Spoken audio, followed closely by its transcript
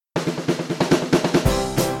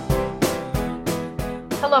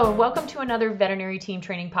Hello and welcome to another Veterinary Team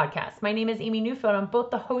Training podcast. My name is Amy Neufeld. I'm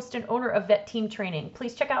both the host and owner of Vet Team Training.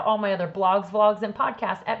 Please check out all my other blogs, vlogs, and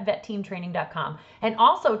podcasts at vetteamtraining.com. And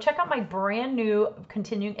also check out my brand new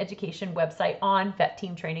continuing education website on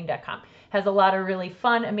vetteamtraining.com. It has a lot of really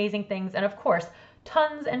fun, amazing things, and of course,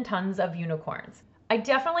 tons and tons of unicorns. I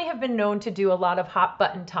definitely have been known to do a lot of hot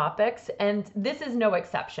button topics, and this is no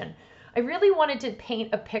exception. I really wanted to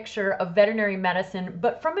paint a picture of veterinary medicine,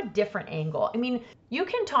 but from a different angle. I mean, you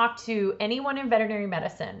can talk to anyone in veterinary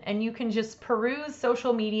medicine and you can just peruse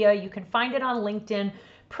social media. You can find it on LinkedIn,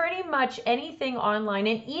 pretty much anything online,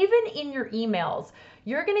 and even in your emails,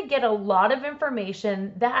 you're going to get a lot of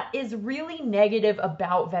information that is really negative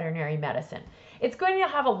about veterinary medicine. It's going to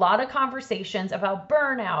have a lot of conversations about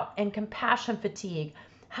burnout and compassion fatigue,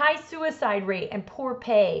 high suicide rate and poor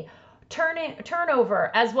pay,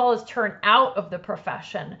 turnover, as well as turn out of the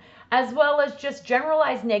profession, as well as just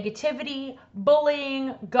generalized negativity,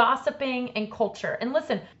 bullying, gossiping, and culture. And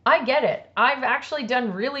listen, I get it. I've actually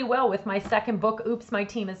done really well with my second book, Oops, My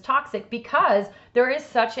Team is Toxic, because there is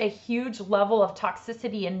such a huge level of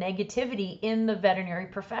toxicity and negativity in the veterinary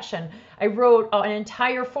profession. I wrote an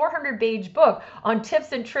entire 400-page book on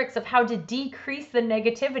tips and tricks of how to decrease the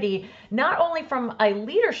negativity, not only from a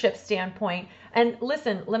leadership standpoint. And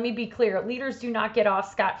listen, let me be clear, leaders do not get off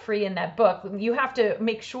scot-free in that book. You have to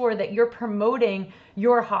make sure that you're promoting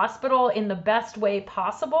your hospital in the best way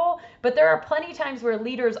possible. But there are plenty of times where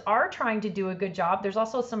leaders are trying to do a good job. There's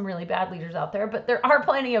also some really bad leaders out there, but there are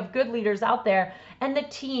plenty of good leaders out there. And the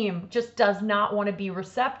team just does not want to be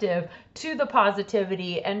receptive to the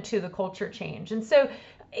positivity and to the culture change. And so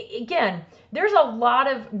again, there's a lot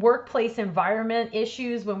of workplace environment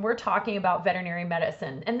issues when we're talking about veterinary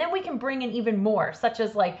medicine. And then we can bring in even more, such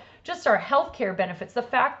as like just our healthcare benefits. The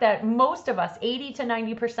fact that most of us, 80 to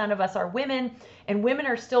 90% of us, are women, and women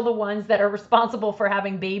are still the ones that are responsible for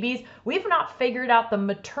having babies. We've not figured out the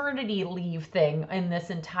maternity leave thing in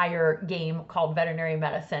this entire game called veterinary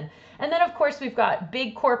medicine. And then, of course, we've got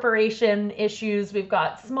big corporation issues. We've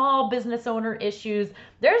got small business owner issues.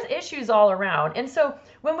 There's issues all around. And so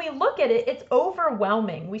when we look at it, it's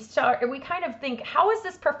overwhelming. We kind of think, how is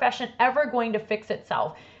this profession ever going to fix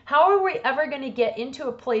itself? How are we ever going to get into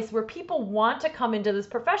a place where people want to come into this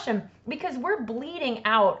profession? Because we're bleeding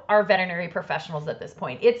out our veterinary professionals at this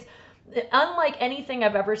point. It's unlike anything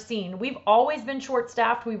I've ever seen. We've always been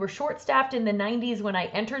short-staffed. We were short-staffed in the 90s when I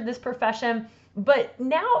entered this profession. But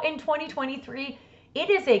now in 2023, it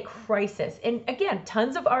is a crisis. And again,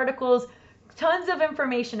 tons of articles, tons of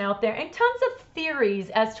information out there, and tons of theories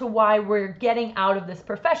as to why we're getting out of this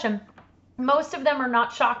profession. Most of them are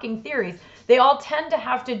not shocking theories. They all tend to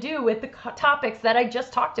have to do with the topics that I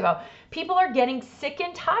just talked about. People are getting sick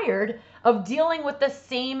and tired of dealing with the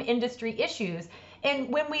same industry issues. And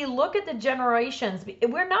when we look at the generations,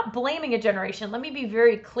 we're not blaming a generation. Let me be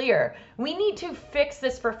very clear. We need to fix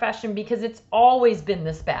this profession because it's always been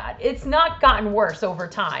this bad. It's not gotten worse over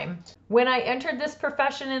time. When I entered this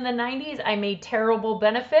profession in the 90s, I made terrible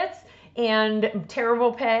benefits and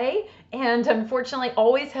terrible pay, and unfortunately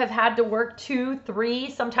always have had to work 2,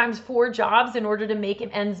 3, sometimes 4 jobs in order to make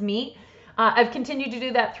ends meet. I've continued to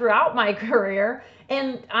do that throughout my career,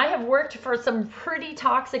 and I have worked for some pretty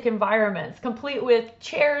toxic environments, complete with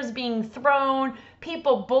chairs being thrown,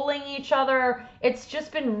 people bullying each other. It's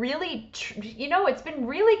just been really, it's been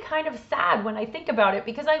really kind of sad when I think about it,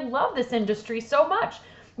 because I love this industry so much.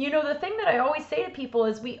 The thing that I always say to people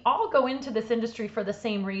is we all go into this industry for the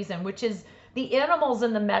same reason, which is the animals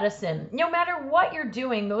and the medicine. No matter what you're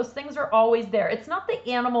doing, those things are always there. It's not the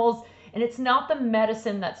animals and it's not the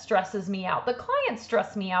medicine that stresses me out. The clients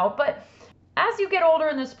stress me out, but as you get older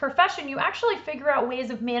in this profession, you actually figure out ways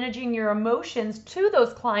of managing your emotions to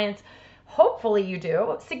those clients. Hopefully you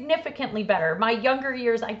do significantly better. My younger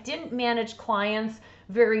years, I didn't manage clients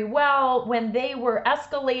very well. When they were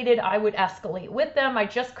escalated, I would escalate with them. I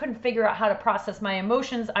just couldn't figure out how to process my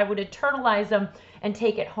emotions. I would internalize them and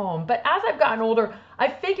take it home. But as I've gotten older, I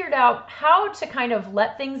figured out how to kind of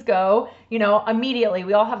let things go, immediately.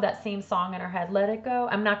 We all have that same song in our head, Let It Go.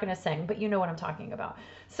 I'm not going to sing, but you know what I'm talking about.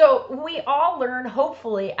 So we all learn,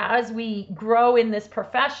 hopefully, as we grow in this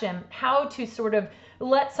profession, how to sort of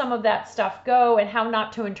let some of that stuff go and how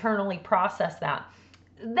not to internally process that.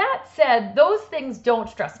 That said, those things don't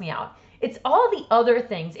stress me out. It's all the other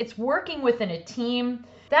things. It's working within a team.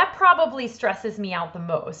 that probably stresses me out the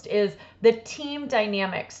most, is the team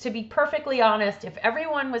dynamics. To be perfectly honest, if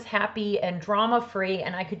everyone was happy and drama-free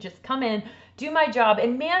and I could just come in, do my job,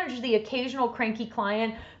 and manage the occasional cranky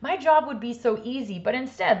client, my job would be so easy. But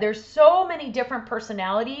instead, there's so many different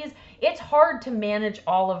personalities, it's hard to manage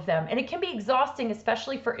all of them. And it can be exhausting,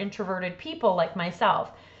 especially for introverted people like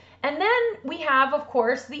myself. And then we have, of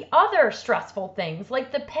course, the other stressful things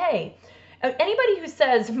like the pay. Anybody who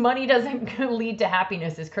says money doesn't lead to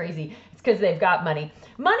happiness is crazy. It's because they've got money.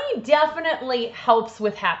 Money definitely helps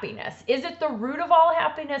with happiness. Is it the root of all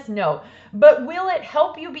happiness? No. But will it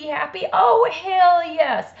help you be happy? Oh, hell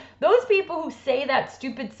yes. Those people who say that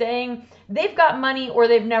stupid saying, they've got money or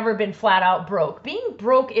they've never been flat out broke. Being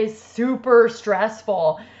broke is super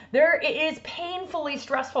stressful. It is painfully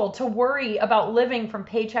stressful to worry about living from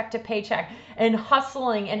paycheck to paycheck and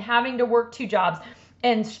hustling and having to work 2 jobs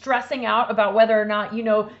and stressing out about whether or not,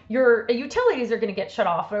 your utilities are going to get shut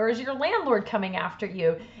off, or is your landlord coming after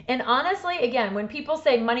you? And honestly, again, when people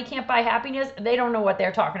say money can't buy happiness, they don't know what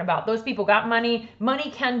they're talking about. Those people got money. Money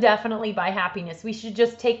can definitely buy happiness. We should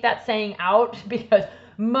just take that saying out, because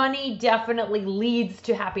money definitely leads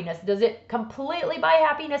to happiness. Does it completely buy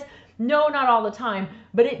happiness? No, not all the time,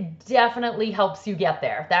 but it definitely helps you get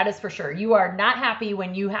there. That is for sure. You are not happy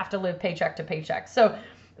when you have to live paycheck to paycheck. So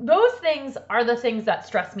those things are the things that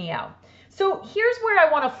stress me out. So here's where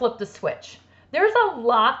I want to flip the switch. There's a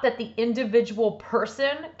lot that the individual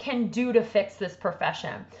person can do to fix this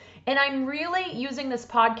profession. And I'm really using this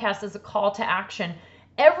podcast as a call to action.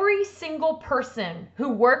 Every single person who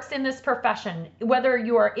works in this profession, whether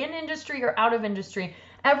you are in industry or out of industry,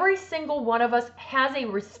 every single one of us has a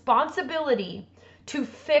responsibility to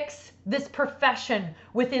fix this profession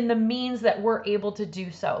within the means that we're able to do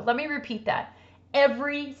so. Let me repeat that.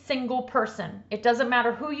 Every single person. It doesn't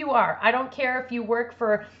matter who you are. I don't care if you work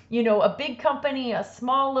for, a big company, a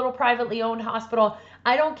small little privately owned hospital.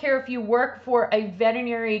 I don't care if you work for a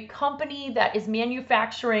veterinary company that is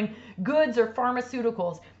manufacturing goods or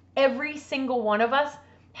pharmaceuticals. Every single one of us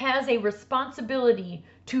has a responsibility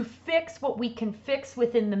to fix what we can fix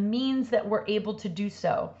within the means that we're able to do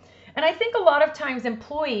so. And I think a lot of times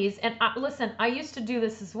employees, and listen, I used to do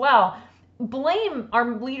this as well, blame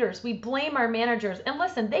our leaders, we blame our managers. And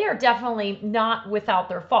listen, they are definitely not without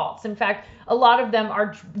their faults. In fact, a lot of them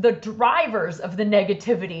are the drivers of the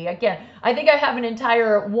negativity. Again, I think I have an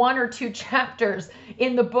entire 1 or 2 chapters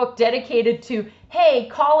in the book dedicated to, hey,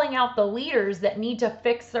 calling out the leaders that need to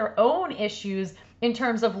fix their own issues in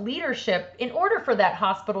terms of leadership in order for that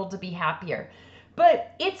hospital to be happier.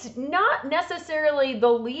 But it's not necessarily the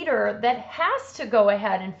leader that has to go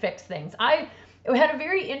ahead and fix things. I had a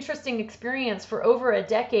very interesting experience for over a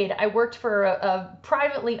decade. I worked for a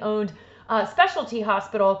privately owned specialty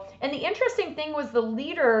hospital. And the interesting thing was the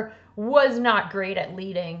leader was not great at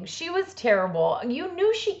leading. She was terrible. You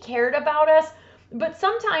knew she cared about us, but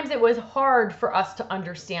sometimes it was hard for us to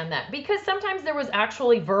understand that, because sometimes there was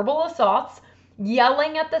actually verbal assaults,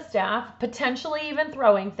 yelling at the staff, potentially even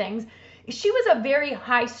throwing things. She was a very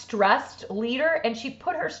high-stressed leader, and she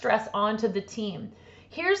put her stress onto the team.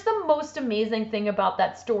 Here's the most amazing thing about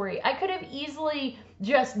that story. I could have easily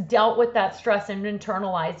just dealt with that stress and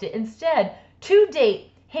internalized it. Instead, to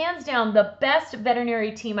date, hands down, the best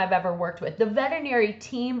veterinary team I've ever worked with. The veterinary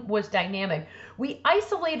team was dynamic. We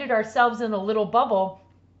isolated ourselves in a little bubble,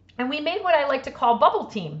 and we made what I like to call bubble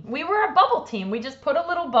team. We were a bubble team. We just put a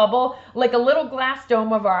little bubble, like a little glass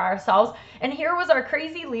dome over ourselves. And here was our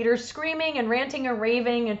crazy leader screaming and ranting and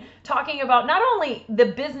raving and talking about not only the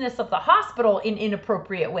business of the hospital in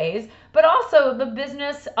inappropriate ways, but also the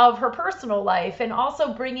business of her personal life, and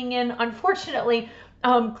also bringing in, unfortunately,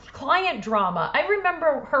 client drama. I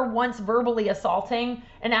remember her once verbally assaulting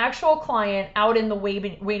an actual client out in the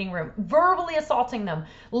waiting room, verbally assaulting them,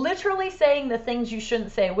 literally saying the things you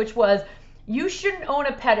shouldn't say, which was, you shouldn't own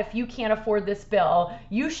a pet if you can't afford this bill.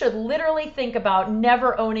 You should literally think about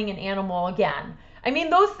never owning an animal again. I mean,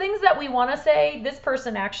 those things that we want to say, this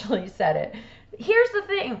person actually said it. Here's the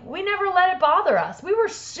thing, we never let it bother us. We were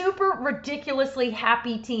super ridiculously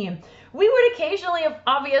happy team. We would occasionally have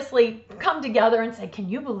obviously come together and say, can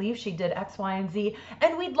you believe she did X, Y, and Z?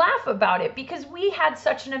 And we'd laugh about it because we had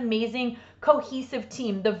such an amazing cohesive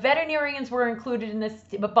team. The veterinarians were included in this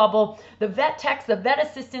bubble, the vet techs, the vet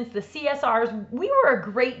assistants, the CSRs. We were a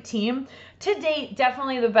great team. To date,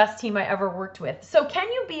 definitely the best team I ever worked with. So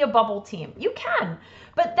can you be a bubble team? You can,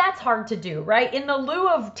 but that's hard to do, right? In the lieu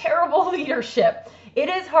of terrible leadership, it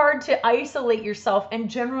is hard to isolate yourself and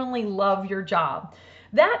genuinely love your job.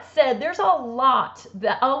 That said, there's a lot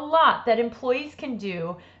that employees can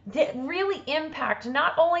do that really impact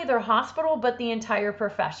not only their hospital, but the entire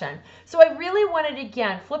profession. So I really wanted to,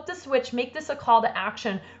 again, flip the switch, make this a call to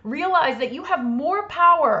action, realize that you have more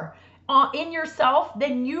power in yourself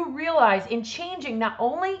than you realize in changing not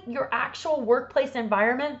only your actual workplace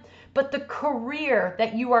environment, but the career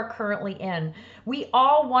that you are currently in. We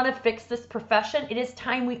all want to fix this profession. It is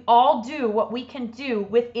time we all do what we can do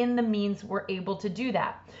within the means we're able to do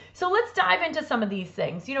that. So let's dive into some of these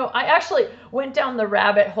things. I actually went down the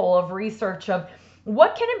rabbit hole of research of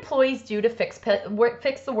what can employees do to fix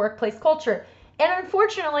the workplace culture. And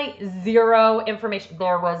unfortunately, zero information.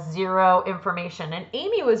 There was zero information. And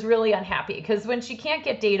Amy was really unhappy because when she can't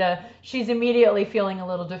get data, she's immediately feeling a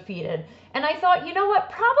little defeated. And I thought, you know what?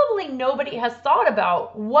 Probably nobody has thought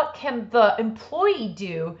about what can the employee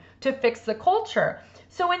do to fix the culture.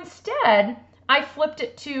 So instead, I flipped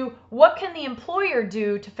it to what can the employer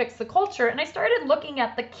do to fix the culture? And I started looking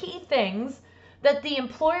at the key things that the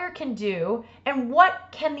employer can do and what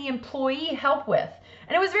can the employee help with.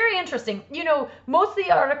 And it was very interesting. Most of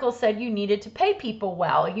the articles said you needed to pay people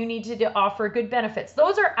well. You needed to offer good benefits.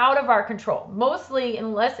 Those are out of our control. Mostly,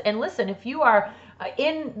 and listen, if you are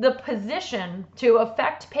in the position to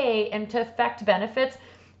affect pay and to affect benefits,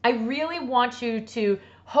 I really want you to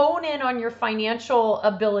hone in on your financial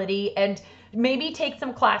ability and maybe take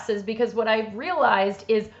some classes, because what I've realized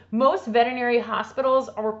is most veterinary hospitals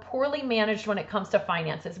are poorly managed when it comes to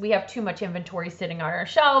finances. We have too much inventory sitting on our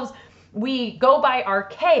shelves. We go by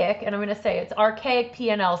archaic, and I'm going to say it's archaic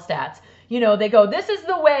P&L stats. They go, this is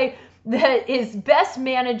the way that is best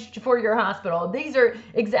managed for your hospital. These are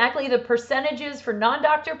exactly the percentages for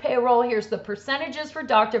non-doctor payroll. Here's the percentages for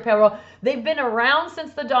doctor payroll. They've been around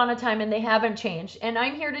since the dawn of time and they haven't changed. And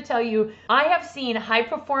I'm here to tell you, I have seen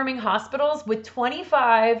high-performing hospitals with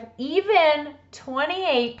 25, even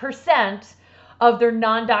 28% of their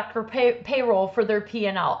non-doctor payroll for their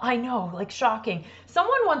P&L. I know, like shocking.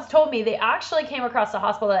 Someone once told me they actually came across a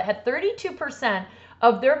hospital that had 32%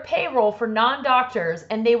 of their payroll for non-doctors,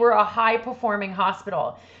 and they were a high-performing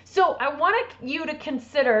hospital. So I want you to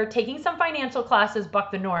consider taking some financial classes, buck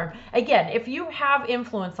the norm. Again, if you have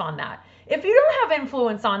influence on that. If you don't have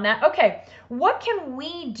influence on that, okay, what can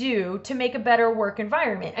we do to make a better work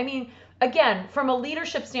environment? I mean, again, from a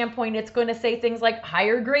leadership standpoint, it's going to say things like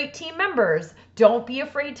hire great team members. Don't be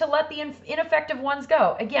afraid to let the ineffective ones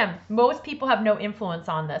go. Again, most people have no influence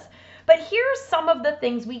on this. But here's some of the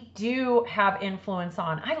things we do have influence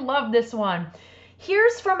on. I love this one.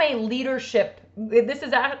 Here's from a leadership. This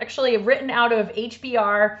is actually written out of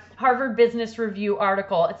HBR, Harvard Business Review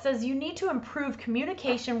article. It says you need to improve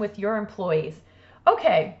communication with your employees.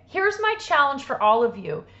 Okay, here's my challenge for all of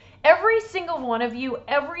you. Every single one of you,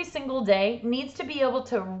 every single day, needs to be able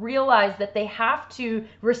to realize that they have to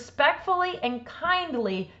respectfully and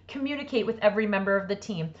kindly communicate with every member of the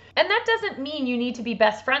team. And that doesn't mean you need to be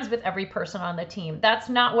best friends with every person on the team. That's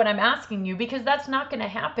not what I'm asking you, because that's not going to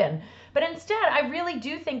happen. But instead, I really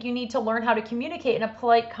do think you need to learn how to communicate in a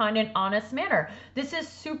polite, kind, and honest manner. This is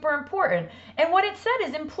super important. And what it said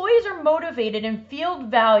is employees are motivated and feel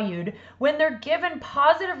valued when they're given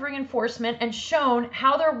positive reinforcement and shown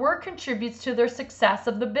how their work contributes to their success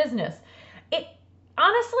of the business.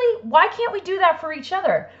 Honestly, why can't we do that for each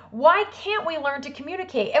other? Why can't we learn to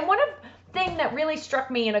communicate? And one of thing that really struck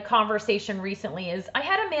me in a conversation recently is I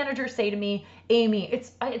had a manager say to me, Amy,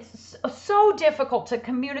 it's so difficult to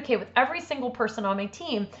communicate with every single person on my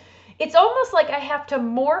team. It's almost like I have to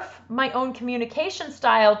morph my own communication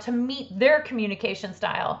style to meet their communication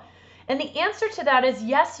style. And the answer to that is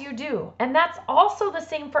yes, you do. And that's also the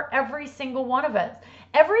same for every single one of us.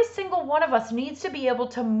 Every single one of us needs to be able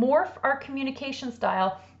to morph our communication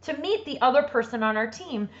style to meet the other person on our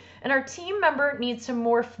team. And our team member needs to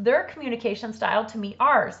morph their communication style to meet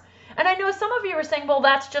ours. And I know some of you are saying, well,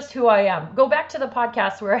 that's just who I am. Go back to the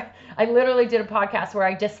podcast where I literally did a podcast where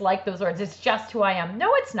I dislike those words. It's just who I am.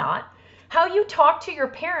 No, it's not. How you talk to your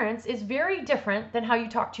parents is very different than how you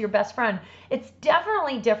talk to your best friend. It's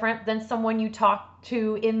definitely different than someone you talk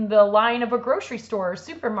to in the line of a grocery store or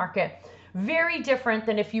supermarket. Very different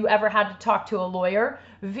than if you ever had to talk to a lawyer.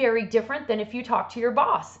 Very different than if you talk to your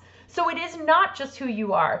boss. So it is not just who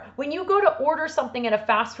you are. When you go to order something at a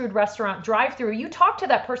fast food restaurant drive-thru, you talk to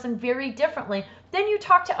that person very differently than you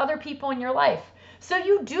talk to other people in your life. So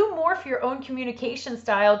you do morph your own communication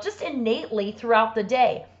style just innately throughout the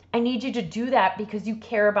day. I need you to do that because you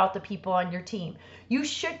care about the people on your team. You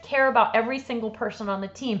should care about every single person on the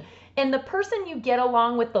team. And the person you get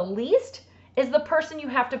along with the least is the person you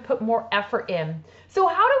have to put more effort in. So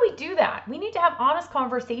how do we do that? We need to have honest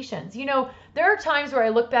conversations. You know, there are times where I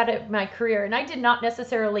look back at my career and I did not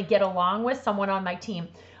necessarily get along with someone on my team.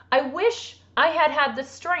 I wish I had the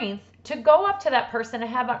strength to go up to that person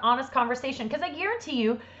and have an honest conversation, because I guarantee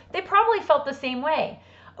you they probably felt the same way.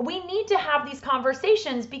 We need to have these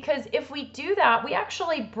conversations, because if we do that, we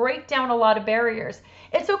actually break down a lot of barriers.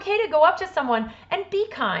 It's okay to go up to someone and be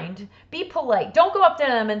kind, be polite. Don't go up to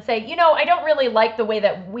them and say, I don't really like the way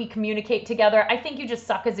that we communicate together. I think you just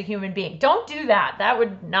suck as a human being. Don't do that. That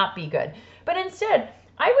would not be good. But instead,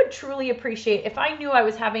 I would truly appreciate if I knew I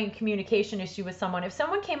was having a communication issue with someone. If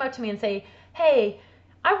someone came up to me and say, hey,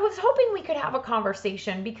 I was hoping we could have a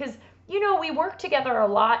conversation, because we work together a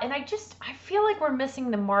lot, and I feel like we're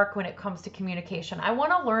missing the mark when it comes to communication. I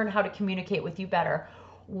want to learn how to communicate with you better.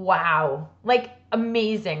 Wow. Like,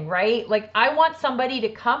 amazing, right? Like, I want somebody to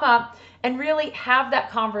come up and really have that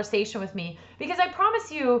conversation with me, because I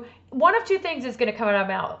promise you, one of two things is going to come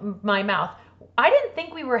out of my mouth. I didn't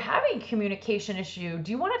think we were having a communication issue.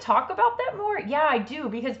 Do you want to talk about that more? Yeah, I do,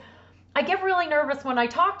 because I get really nervous when I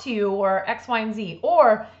talk to you, or X, Y, and Z.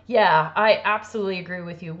 Or, yeah, I absolutely agree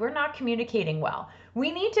with you. We're not communicating well.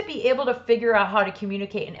 We need to be able to figure out how to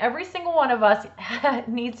communicate. And every single one of us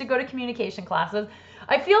needs to go to communication classes.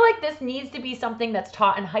 I feel like this needs to be something that's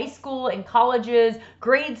taught in high school, in colleges,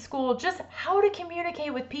 grade school, just how to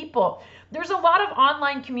communicate with people. There's a lot of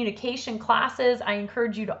online communication classes. I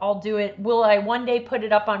encourage you to all do it. Will I one day put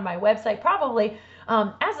it up on my website? Probably.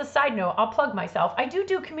 As a side note, I'll plug myself. I do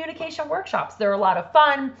communication workshops. They're a lot of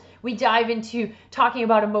fun. We dive into talking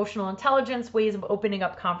about emotional intelligence, ways of opening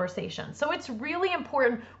up conversations. So it's really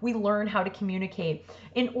important we learn how to communicate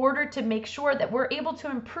in order to make sure that we're able to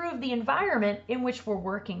improve the environment in which we're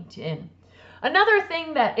working in. Another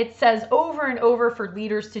thing that it says over and over for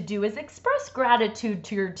leaders to do is express gratitude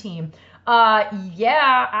to your team.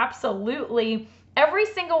 Yeah, absolutely. Every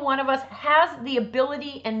single one of us has the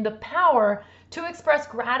ability and the power to express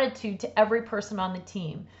gratitude to every person on the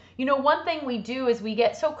team. One thing we do is we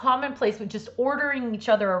get so commonplace with just ordering each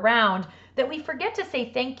other around that we forget to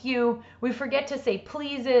say thank you, we forget to say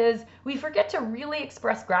pleases, we forget to really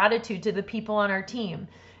express gratitude to the people on our team.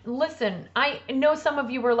 Listen, I know some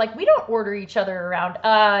of you were like, we don't order each other around.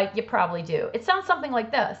 You probably do. It sounds something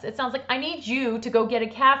like this. It sounds like, I need you to go get a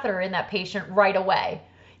catheter in that patient right away.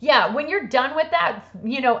 Yeah, when you're done with that,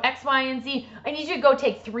 X, Y, and Z, I need you to go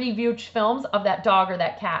take 3 Vuitch films of that dog or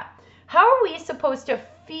that cat. How are we supposed to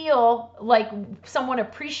feel like someone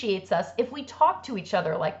appreciates us if we talk to each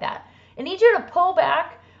other like that? I need you to pull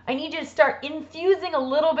back. I need you to start infusing a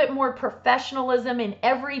little bit more professionalism in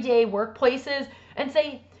everyday workplaces and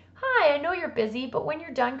say, hi, I know you're busy, but when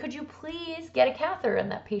you're done, could you please get a catheter in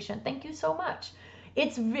that patient? Thank you so much.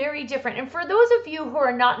 It's very different. And for those of you who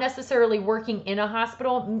are not necessarily working in a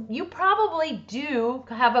hospital, you probably do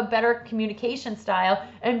have a better communication style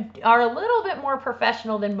and are a little bit more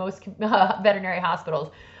professional than most veterinary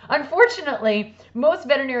hospitals. Unfortunately, most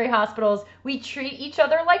veterinary hospitals, we treat each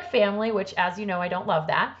other like family, which, as you know, I don't love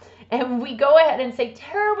that. And we go ahead and say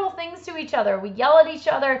terrible things to each other. We yell at each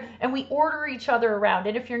other and we order each other around.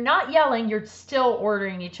 And if you're not yelling, you're still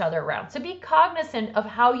ordering each other around. So be cognizant of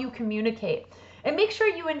how you communicate. And make sure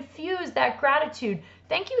you infuse that gratitude.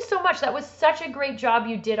 Thank you so much. That was such a great job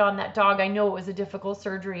you did on that dog. I know it was a difficult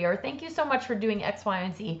surgery. Or thank you so much for doing X, Y,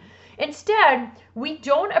 and Z. Instead, we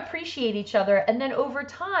don't appreciate each other. And then over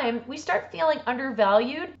time, we start feeling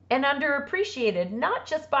undervalued and underappreciated, not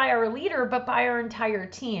just by our leader, but by our entire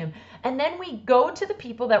team. And then we go to the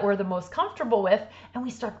people that we're the most comfortable with and we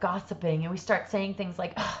start gossiping and we start saying things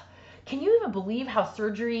like, can you even believe how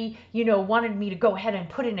surgery, wanted me to go ahead and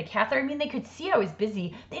put in a catheter? I mean, they could see I was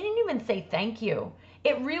busy. They didn't even say thank you.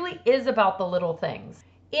 It really is about the little things.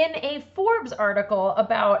 In a Forbes article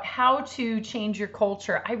about how to change your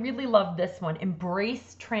culture, I really love this one,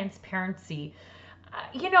 embrace transparency.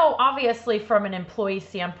 Obviously from an employee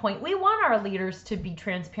standpoint, we want our leaders to be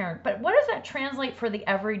transparent, but what does that translate for the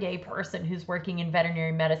everyday person who's working in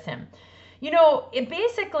veterinary medicine?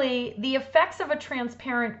 Basically, the effects of a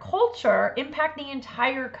transparent culture impact the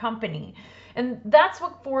entire company. And that's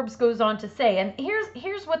what Forbes goes on to say. And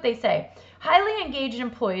here's what they say. Highly engaged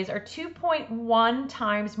employees are 2.1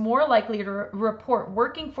 times more likely to report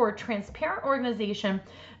working for a transparent organization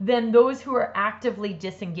than those who are actively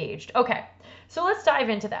disengaged. Okay, so let's dive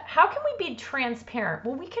into that. How can we be transparent?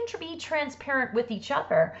 Well, we can be transparent with each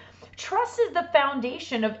other. Trust is the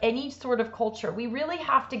foundation of any sort of culture. We really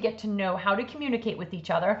have to get to know how to communicate with each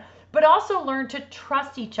other, but also learn to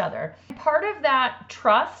trust each other. Part of that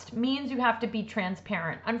trust means you have to be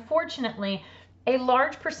transparent. Unfortunately, A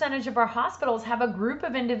large percentage of our hospitals have a group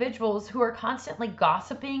of individuals who are constantly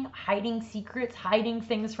gossiping, hiding secrets, hiding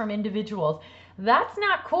things from individuals. That's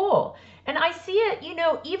not cool. And I see it,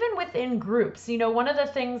 even within groups. One of the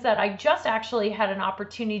things that I just actually had an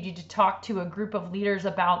opportunity to talk to a group of leaders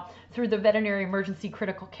about through the Veterinary Emergency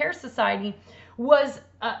Critical Care Society was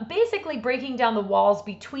basically breaking down the walls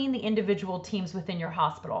between the individual teams within your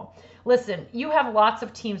hospital. Listen, you have lots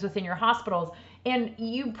of teams within your hospitals, and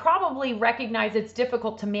you probably recognize it's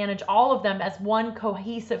difficult to manage all of them as one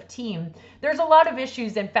cohesive team. There's a lot of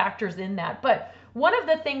issues and factors in that, but one of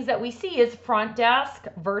the things that we see is front desk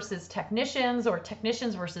versus technicians, or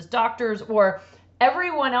technicians versus doctors, or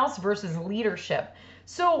everyone else versus leadership.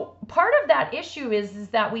 So part of that issue is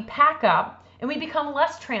that we pack up and we become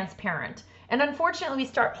less transparent. And unfortunately, we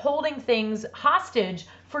start holding things hostage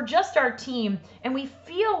for just our team, and we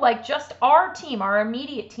feel like just our team, our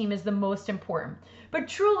immediate team, is the most important. But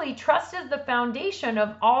truly, trust is the foundation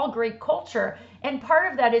of all great culture, and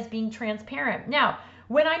part of that is being transparent. Now,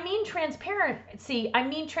 when I mean transparency, I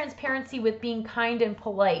mean transparency with being kind and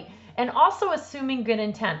polite, and also assuming good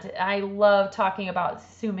intent. I love talking about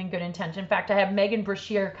assuming good intent. In fact, I have Megan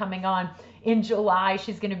Brashear coming on in July.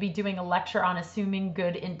 She's going to be doing a lecture on assuming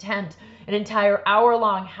good intent, an entire hour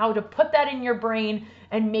long, how to put that in your brain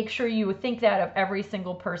and make sure you think that of every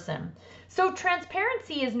single person. So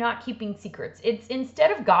transparency is not keeping secrets. It's,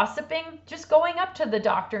 instead of gossiping, just going up to the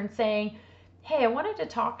doctor and saying, hey, I wanted to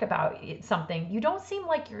talk about something. You don't seem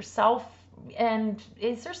like yourself, and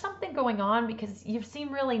is there something going on? Because you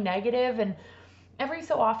seem really negative, and every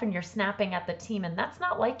so often you're snapping at the team, and that's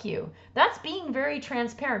not like you. That's being very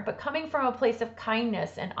transparent, but coming from a place of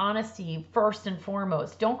kindness and honesty first and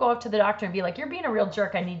foremost. Don't go up to the doctor and be like, you're being a real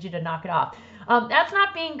jerk, I need you to knock it off. That's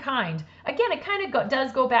not being kind. Again, it kind of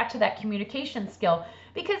does go back to that communication skill,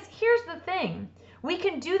 because here's the thing. We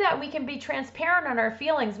can do that. We can be transparent on our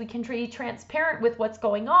feelings. We can be transparent with what's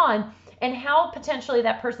going on and how potentially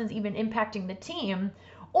that person's even impacting the team.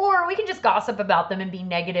 Or we can just gossip about them and be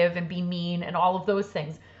negative and be mean and all of those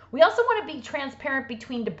things. We also want to be transparent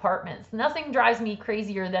between departments. Nothing drives me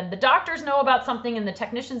crazier than the doctors know about something and the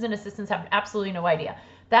technicians and assistants have absolutely no idea.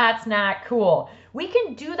 That's not cool. We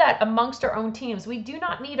can do that amongst our own teams. We do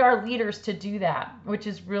not need our leaders to do that, which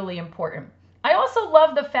is really important. I also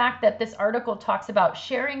love the fact that this article talks about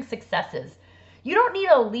sharing successes. You don't need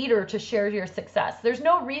a leader to share your success. There's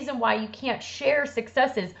no reason why you can't share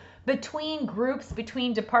successes between groups,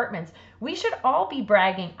 between departments. We should all be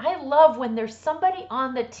bragging. I love when there's somebody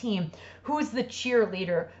on the team who's the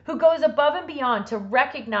cheerleader, who goes above and beyond to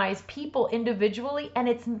recognize people individually, and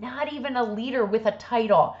it's not even a leader with a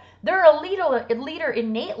title. They're a leader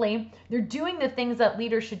innately. They're doing the things that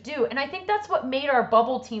leaders should do. And I think that's what made our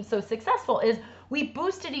bubble team so successful, is we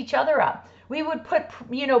boosted each other up. We would put,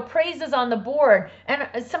 praises on the board. And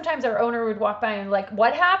sometimes our owner would walk by and like,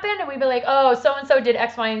 what happened? And we'd be like, oh, so-and-so did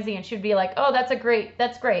X, Y, and Z. And she'd be like, oh, that's great.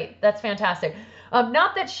 That's fantastic.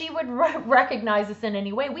 Not that she would recognize us in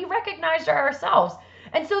any way. We recognized ourselves.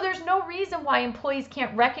 And so there's no reason why employees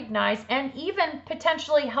can't recognize and even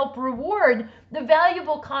potentially help reward the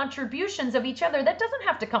valuable contributions of each other. That doesn't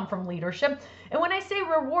have to come from leadership. And when I say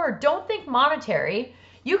reward, don't think monetary.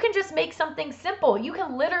 You can just make something simple. You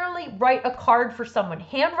can literally write a card for someone,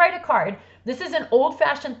 handwrite a card. This is an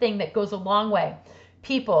old-fashioned thing that goes a long way.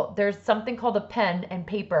 People, there's something called a pen and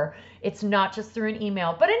paper. It's not just through an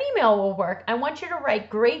email, but an email will work. I want you to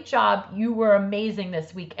write, great job, you were amazing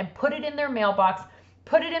this week, and put it in their mailbox,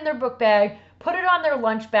 put it in their book bag, put it on their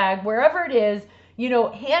lunch bag, wherever it is,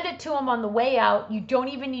 hand it to them on the way out. You don't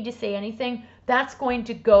even need to say anything. That's going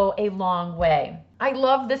to go a long way. I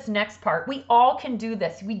love this next part. We all can do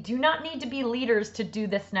this. We do not need to be leaders to do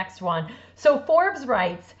this next one. So Forbes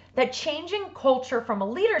writes that changing culture from a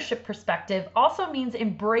leadership perspective also means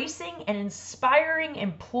embracing and inspiring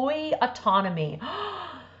employee autonomy.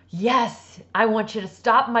 Yes, I want you to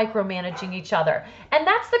stop micromanaging each other. And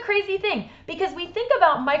that's the crazy thing, because we think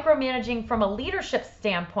about micromanaging from a leadership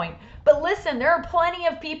standpoint, but listen, there are plenty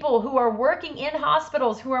of people who are working in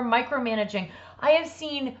hospitals who are micromanaging. I have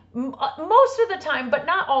seen most of the time, but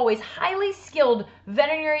not always, highly skilled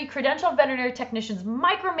credentialed veterinary technicians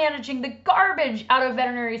micromanaging the garbage out of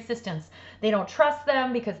veterinary assistants. They don't trust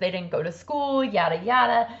them because they didn't go to school, yada,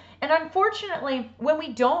 yada. And unfortunately, when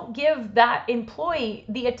we don't give that employee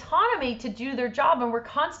the autonomy to do their job and we're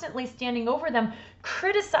constantly standing over them,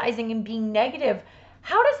 criticizing and being negative,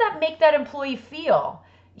 how does that make that employee feel?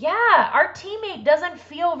 Yeah, our teammate doesn't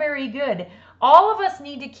feel very good. All of us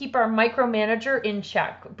need to keep our micromanager in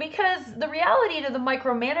check, because the reality to the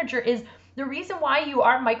micromanager is The reason why you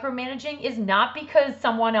are micromanaging is not because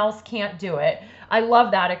someone else can't do it. I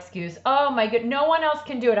love that excuse. Oh my god, no one else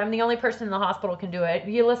can do it. I'm the only person in the hospital can do it.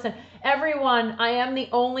 You listen, everyone, I am the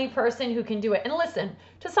only person who can do it. And listen,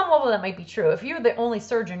 to some level that might be true. If you're the only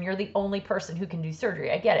surgeon, you're the only person who can do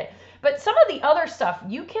surgery. I get it. But some of the other stuff,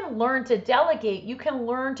 you can learn to delegate. You can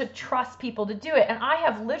learn to trust people to do it. And I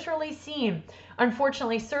have literally seen,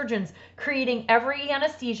 unfortunately, surgeons creating every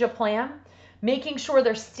anesthesia plan, making sure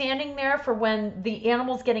they're standing there for when the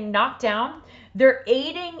animal's getting knocked down. They're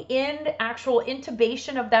aiding in actual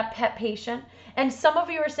intubation of that pet patient. And some of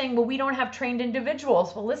you are saying, well, we don't have trained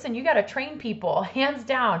individuals. Well, listen, you got to train people, hands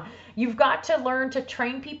down. You've got to learn to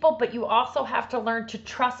train people, but you also have to learn to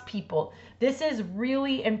trust people. This is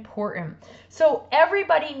really important. So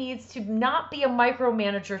everybody needs to not be a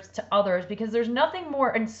micromanager to others, because there's nothing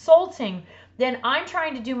more insulting than I'm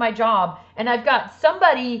trying to do my job and I've got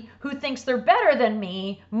somebody who thinks they're better than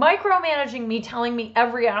me micromanaging me, telling me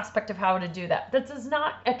every aspect of how to do that. That does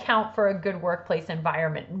not account for a good workplace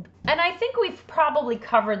environment. And I think we've probably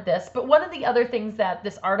covered this, but one of the other things that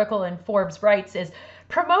this article in Forbes writes is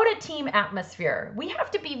promote a team atmosphere. We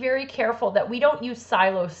have to be very careful that we don't use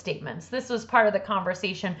silo statements. This was part of the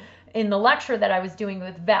conversation in the lecture that I was doing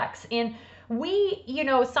with Vex. And we,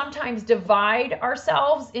 sometimes divide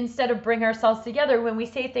ourselves instead of bring ourselves together when we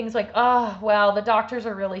say things like, oh, well, the doctors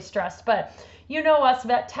are really stressed, but us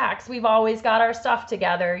vet techs, we've always got our stuff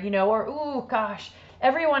together, or, ooh, gosh,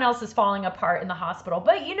 everyone else is falling apart in the hospital.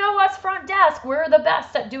 But us front desk, we're the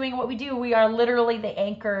best at doing what we do. We are literally the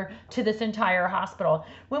anchor to this entire hospital.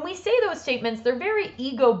 When we say those statements, they're very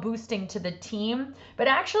ego boosting to the team, but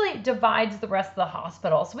actually it divides the rest of the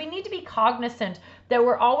hospital. So we need to be cognizant that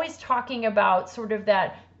we're always talking about sort of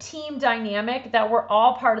that team dynamic, that we're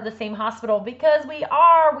all part of the same hospital, because we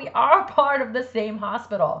are part of the same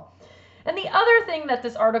hospital. And the other thing that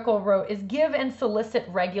this article wrote is give and solicit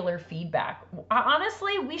regular feedback.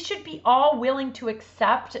 Honestly, we should be all willing to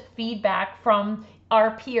accept feedback from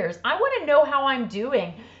our peers. I want to know how I'm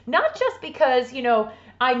doing, not just because,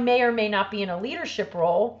 I may or may not be in a leadership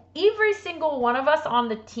role. Every single one of us on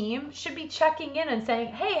the team should be checking in and saying,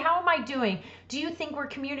 hey, how am I doing? Do you think we're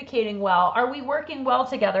communicating well? Are we working well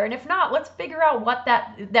together? And if not, let's figure out what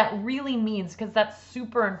that really means, because that's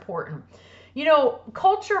super important.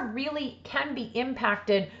 Culture really can be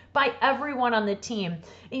impacted by everyone on the team.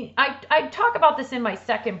 I talk about this in my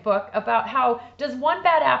second book about how does one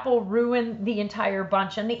bad apple ruin the entire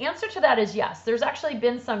bunch? And the answer to that is yes. There's actually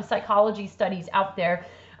been some psychology studies out there.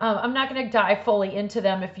 I'm not going to dive fully into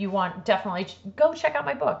them. If you want, definitely go check out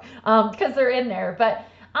my book because they're in there. But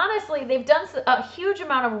honestly, they've done a huge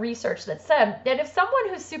amount of research that said that if someone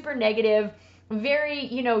who's super negative, very,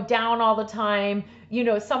 down all the time,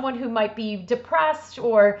 someone who might be depressed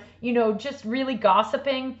or, just really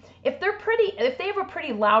gossiping, if they have a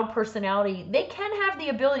pretty loud personality, they can have the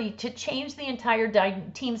ability to change the entire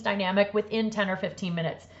team's dynamic within 10 or 15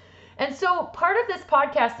 minutes. And so part of this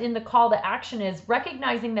podcast in the call to action is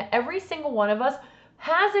recognizing that every single one of us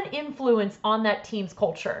has an influence on that team's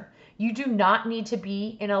culture. You do not need to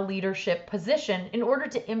be in a leadership position in order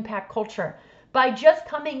to impact culture. By just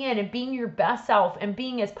coming in and being your best self and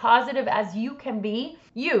being as positive as you can be,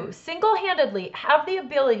 you single-handedly have the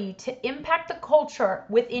ability to impact the culture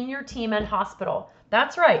within your team and hospital.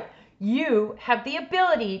 That's right. You have the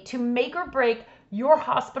ability to make or break your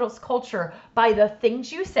hospital's culture by the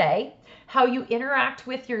things you say, how you interact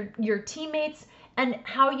with your teammates, and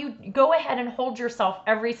how you go ahead and hold yourself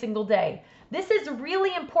every single day. This is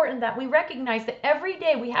really important that we recognize that every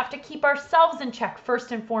day we have to keep ourselves in check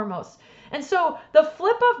first and foremost. And so the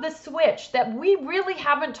flip of the switch that we really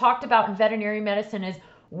haven't talked about in veterinary medicine is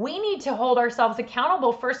we need to hold ourselves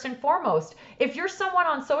accountable first and foremost. If you're someone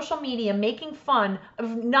on social media making fun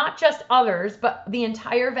of not just others, but the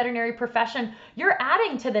entire veterinary profession, you're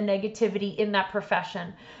adding to the negativity in that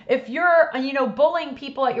profession. If you're, bullying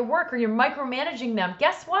people at your work or you're micromanaging them,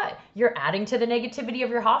 guess what? You're adding to the negativity of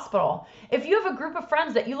your hospital. If you have a group of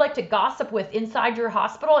friends that you like to gossip with inside your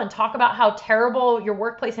hospital and talk about how terrible your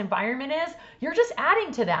workplace environment is, you're just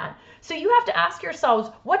adding to that. So you have to ask yourselves,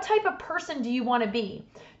 what type of person do you want to be?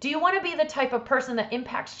 Do you want to be the type of person that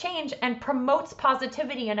impacts change and promotes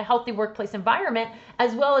positivity in a healthy workplace environment,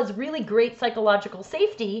 as well as really great psychological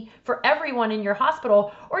safety for everyone in your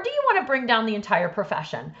hospital? Or do you want to bring down the entire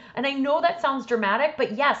profession? And I know that sounds dramatic,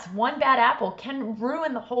 but yes, one bad apple can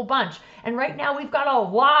ruin the whole bunch. And right now we've got a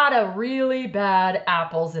lot of really bad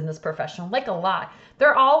apples in this profession, like a lot.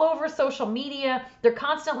 They're all over social media. They're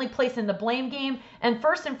constantly placing the blame game. And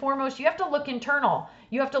first and foremost, you have to look internal.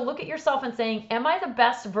 You have to look at yourself and saying, am I the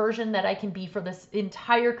best version that I can be for this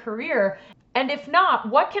entire career? And if not,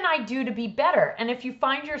 what can I do to be better? And if you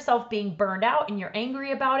find yourself being burned out and you're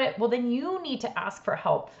angry about it, well, then you need to ask for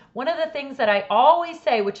help. One of the things that I always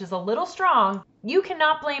say, which is a little strong, you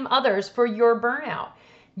cannot blame others for your burnout.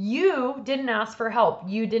 You didn't ask for help.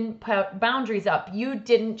 You didn't put boundaries up. You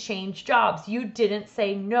didn't change jobs. You didn't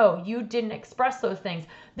say no. You didn't express those things.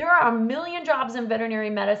 There are a million jobs in veterinary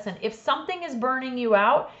medicine. If something is burning you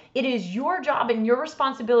out, it is your job and your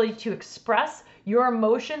responsibility to express your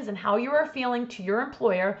emotions and how you are feeling to your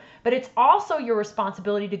employer, but it's also your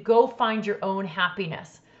responsibility to go find your own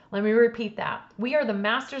happiness. Let me repeat that. We are the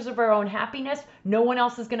masters of our own happiness. No one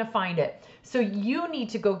else is going to find it. So you need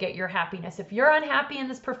to go get your happiness. If you're unhappy in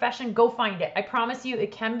this profession, go find it. I promise you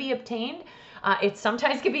it can be obtained. It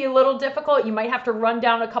sometimes can be a little difficult. You might have to run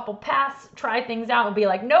down a couple paths, try things out and be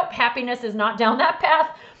like, nope, happiness is not down that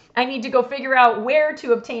path. I need to go figure out where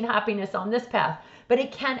to obtain happiness on this path. But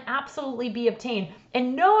it can absolutely be obtained.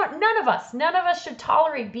 And none of us should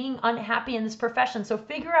tolerate being unhappy in this profession. So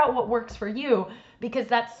figure out what works for you, because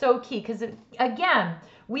that's so key. Because again,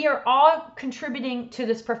 we are all contributing to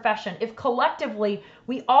this profession. If collectively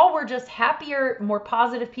we all were just happier, more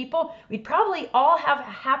positive people, we'd probably all have a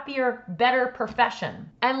happier, better profession.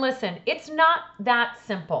 And listen, it's not that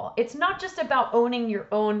simple. It's not just about owning your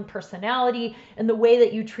own personality and the way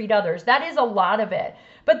that you treat others. That is a lot of it.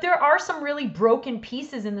 But there are some really broken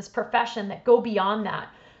pieces in this profession that go beyond that.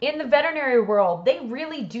 In the veterinary world, they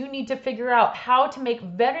really do need to figure out how to make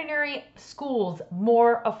veterinary schools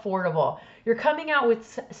more affordable. You're coming out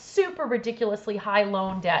with super ridiculously high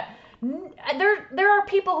loan debt. There are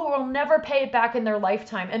people who will never pay it back in their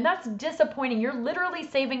lifetime, and that's disappointing. You're literally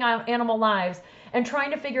saving animal lives and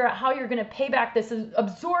trying to figure out how you're going to pay back this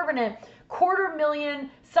exorbitant $250,000,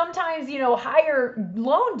 sometimes, higher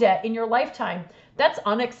loan debt in your lifetime. That's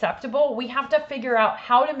unacceptable. We have to figure out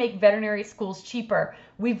how to make veterinary schools cheaper.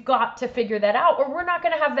 We've got to figure that out, or we're not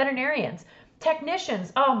going to have veterinarians.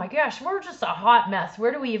 Technicians, oh my gosh, we're just a hot mess.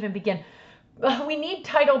 Where do we even begin? We need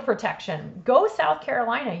title protection. Go South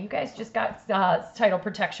Carolina. You guys just got title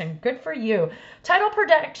protection. Good for you. Title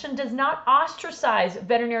protection does not ostracize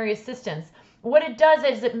veterinary assistants. What it does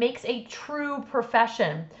is it makes a true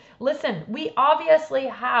profession. Listen, we obviously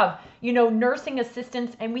have, nursing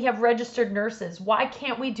assistants and we have registered nurses. Why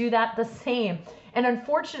can't we do that the same? And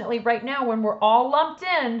unfortunately, right now, when we're all lumped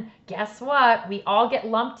in, guess what? We all get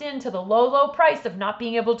lumped into the low price of not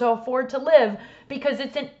being able to afford to live because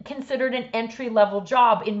it's considered an entry-level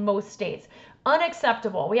job in most states.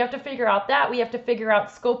 Unacceptable. We have to figure out that. We have to figure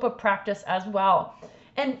out scope of practice as well.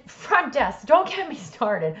 And front desk, don't get me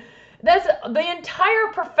started. That's the entire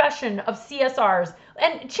profession of CSRs.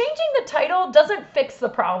 And changing the title doesn't fix the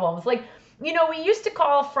problems. We used to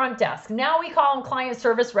call front desk. Now we call them client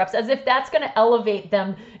service reps, as if that's going to elevate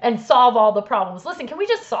them and solve all the problems. Listen, can we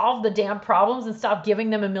just solve the damn problems and stop giving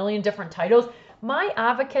them a million different titles? My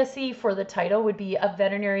advocacy for the title would be a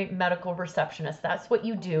veterinary medical receptionist. That's what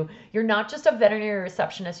you do. You're not just a veterinary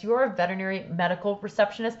receptionist. You are a veterinary medical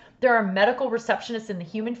receptionist. There are medical receptionists in the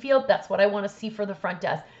human field. That's what I want to see for the front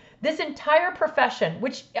desk. This entire profession,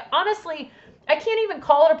 which honestly, I can't even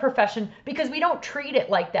call it a profession because we don't treat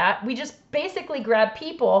it like that. We just basically grab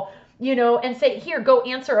people, and say, here, go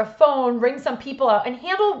answer a phone, ring some people out, and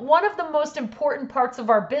handle one of the most important parts of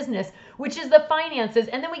our business, which is the finances.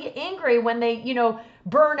 And then we get angry when they,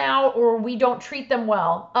 burn out or we don't treat them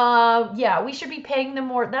well. Yeah, we should be paying them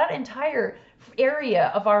more. That entire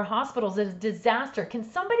area of our hospitals is a disaster. Can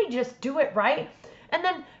somebody just do it right? And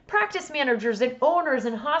then practice managers and owners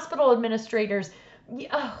and hospital administrators.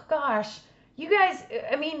 Oh gosh, you guys,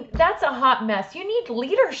 that's a hot mess. You need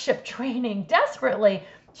leadership training desperately.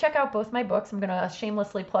 Check out both my books. I'm going to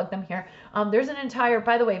shamelessly plug them here. There's an entire,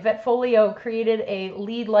 by the way, Vetfolio created a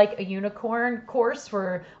Lead Like a Unicorn course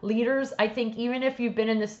for leaders. I think even if you've been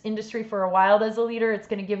in this industry for a while as a leader, it's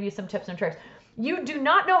going to give you some tips and tricks. You do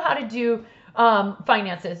not know how to do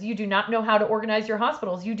finances. You do not know how to organize your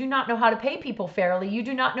hospitals. You do not know how to pay people fairly. You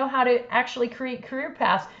do not know how to actually create career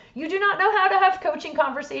paths. You do not know how to have coaching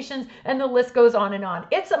conversations, and the list goes on and on.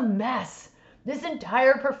 It's a mess. This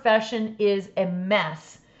entire profession is a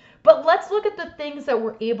mess. But let's look at the things that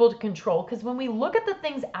we're able to control, because when we look at the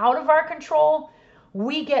things out of our control,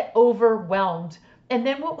 we get overwhelmed. And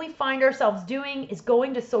then what we find ourselves doing is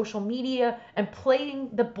going to social media and playing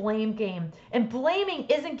the blame game. And blaming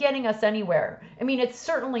isn't getting us anywhere. It's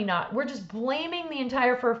certainly not. We're just blaming the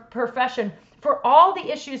entire profession for all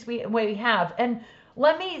the issues we have. And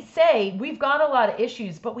let me say, we've got a lot of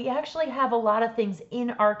issues, but we actually have a lot of things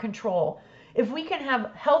in our control. If we can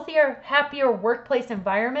have healthier, happier workplace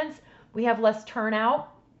environments, we have less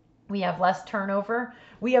turnout. We have less turnover.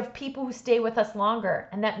 We have people who stay with us longer,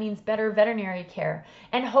 and that means better veterinary care.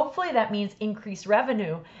 And hopefully that means increased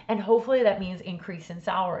revenue, and hopefully that means increase in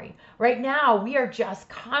salary. Right now, we are just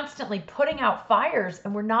constantly putting out fires,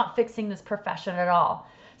 and we're not fixing this profession at all.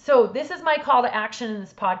 So this is my call to action in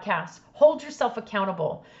this podcast. Hold yourself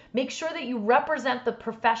accountable. Make sure that you represent the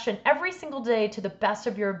profession every single day to the best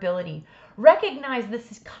of your ability. Recognize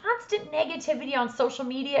this constant negativity on social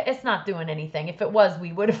media. It's not doing anything. If it was,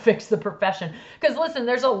 we would have fixed the profession. Because listen,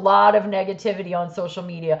 there's a lot of negativity on social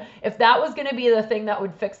media. If that was going to be the thing that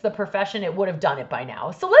would fix the profession, it would have done it by now.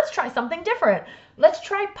 So let's try something different. Let's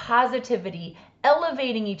try positivity,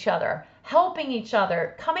 elevating each other, helping each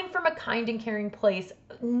other, coming from a kind and caring place.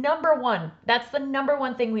 Number one, that's the number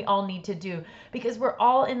one thing we all need to do, because we're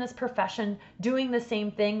all in this profession doing the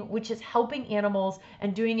same thing, which is helping animals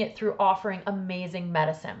and doing it through offering amazing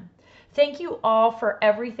medicine. Thank you all for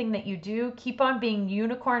everything that you do. Keep on being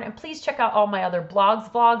unicorn, and please check out all my other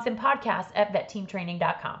blogs, vlogs, and podcasts at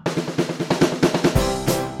vetteamtraining.com.